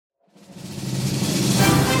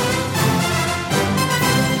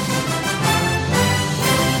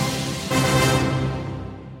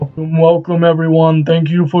welcome everyone. Thank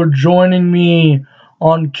you for joining me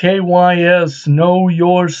on KYS Know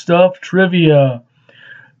Your Stuff Trivia.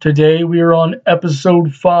 Today we are on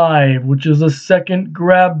episode 5, which is a second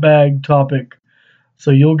grab bag topic. So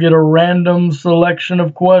you'll get a random selection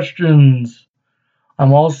of questions.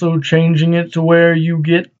 I'm also changing it to where you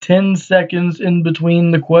get 10 seconds in between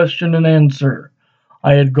the question and answer.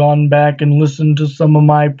 I had gone back and listened to some of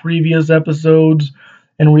my previous episodes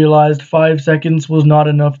and realized 5 seconds was not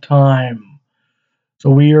enough time.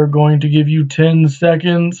 So we are going to give you 10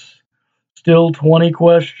 seconds, still 20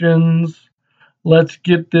 questions. Let's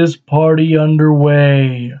get this party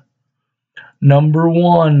underway. Number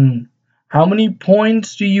 1, how many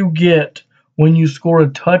points do you get when you score a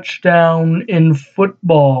touchdown in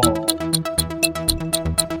football?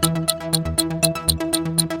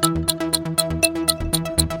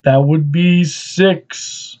 That would be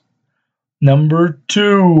 6. Number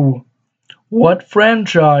 2, what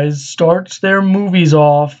franchise starts their movies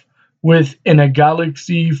off with "In a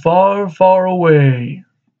Galaxy Far, Far Away"?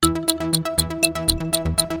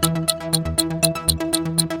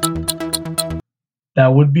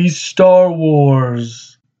 That would be Star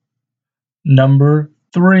Wars. Number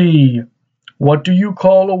 3, what do you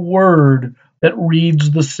call a word that reads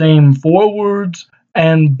the same forwards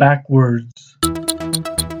and backwards?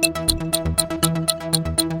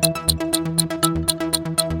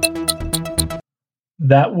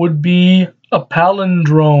 That would be a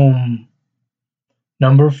palindrome.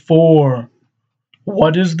 Number 4,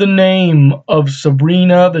 what is the name of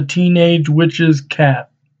Sabrina the Teenage Witch's cat?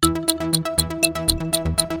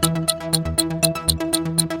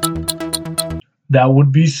 That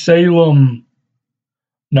would be Salem.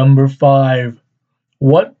 Number 5,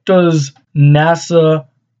 what does NASA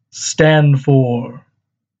stand for?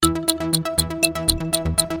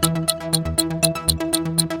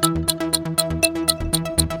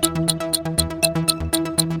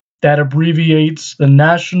 That abbreviates the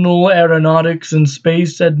National Aeronautics and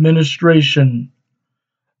Space Administration.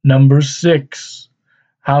 Number 6,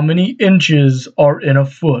 how many inches are in a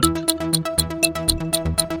foot?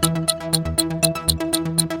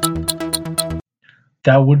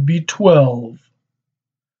 That would be 12.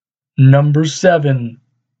 Number 7,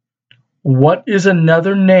 what is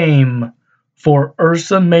another name for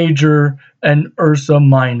Ursa Major and Ursa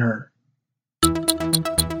Minor?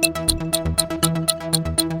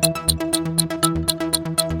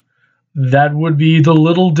 That would be the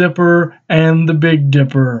Little Dipper and the Big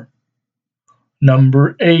Dipper.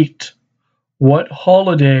 Number 8, what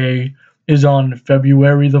holiday is on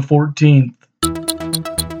February the 14th?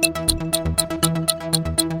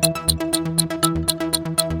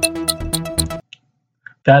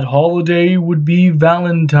 That holiday would be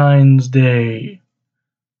Valentine's Day.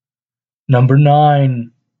 Number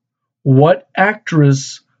 9, what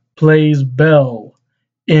actress plays Belle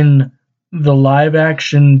in the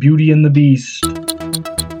live-action Beauty and the Beast?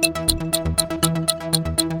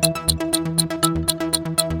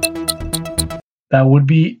 That would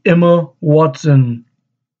be Emma Watson.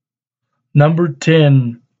 Number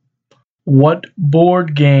 10, what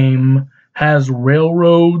board game has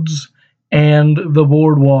railroads and the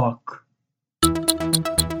boardwalk?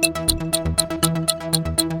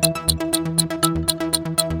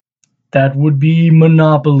 That would be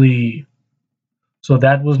Monopoly. So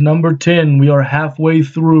that was number 10. We are halfway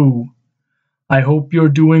through. I hope you're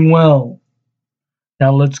doing well.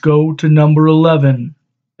 Now let's go to number 11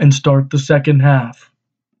 and start the second half.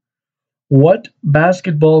 What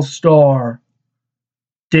basketball star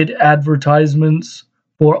did advertisements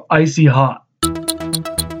for Icy Hot?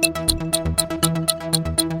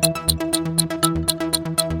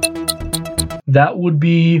 That would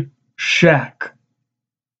be Shaq.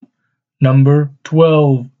 Number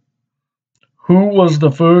 12. Who was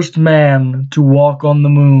the first man to walk on the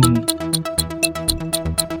moon?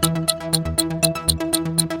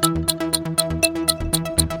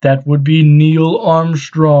 That would be Neil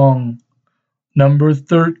Armstrong. Number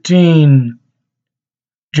 13.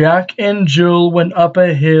 Jack and Jill went up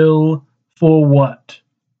a hill for what?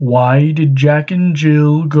 Why did Jack and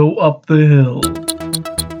Jill go up the hill?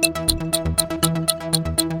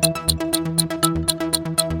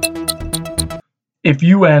 If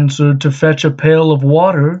you answered to fetch a pail of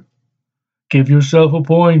water, give yourself a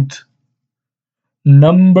point.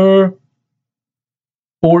 Number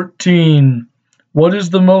 14. What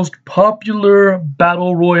is the most popular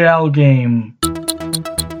battle royale game?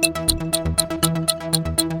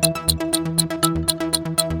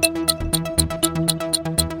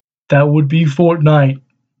 That would be Fortnite.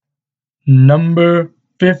 Number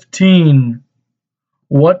 15.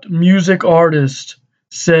 What music artist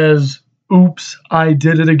says Oops, I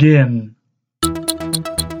Did It Again.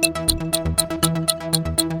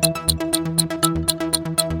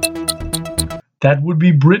 That would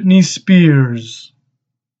be Britney Spears.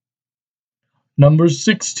 Number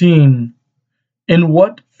 16. In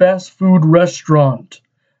what fast food restaurant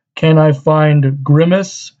can I find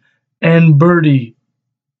Grimace and Birdie?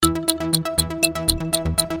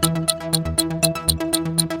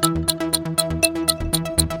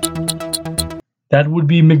 That would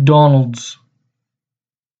be McDonald's.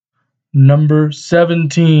 Number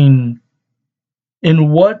 17.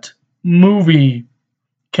 In what movie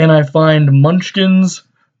can I find Munchkins,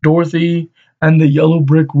 Dorothy, and the Yellow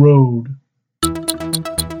Brick Road?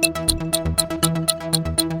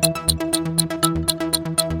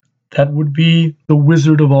 That would be The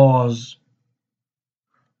Wizard of Oz.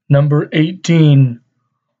 Number 18.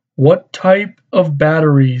 What type of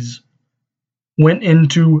batteries went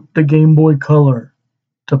into the Game Boy Color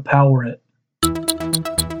to power it?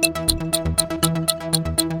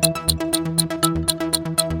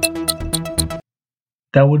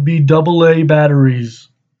 That would be AA batteries.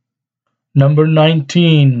 Number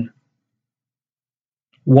 19.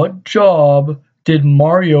 What job did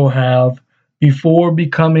Mario have before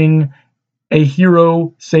becoming a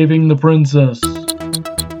hero saving the princess?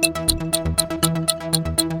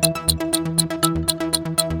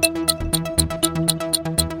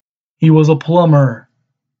 He was a plumber.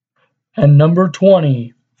 And number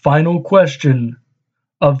 20, final question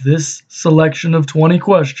of this selection of 20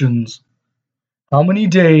 questions. How many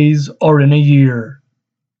days are in a year?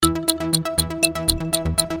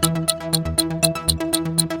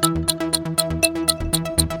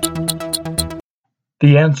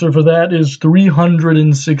 The answer for that is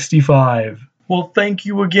 365. Well, thank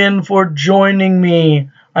you again for joining me.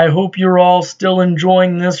 I hope you're all still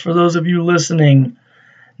enjoying this for those of you listening.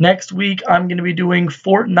 Next week, I'm going to be doing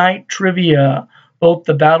Fortnite trivia, both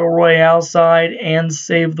the Battle Royale side and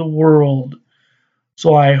Save the World.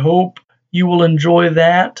 So I hope you will enjoy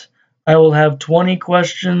that. I will have 20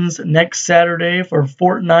 questions next Saturday for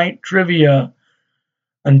Fortnite trivia.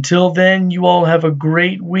 Until then, you all have a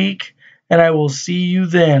great week, and I will see you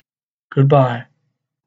then. Goodbye.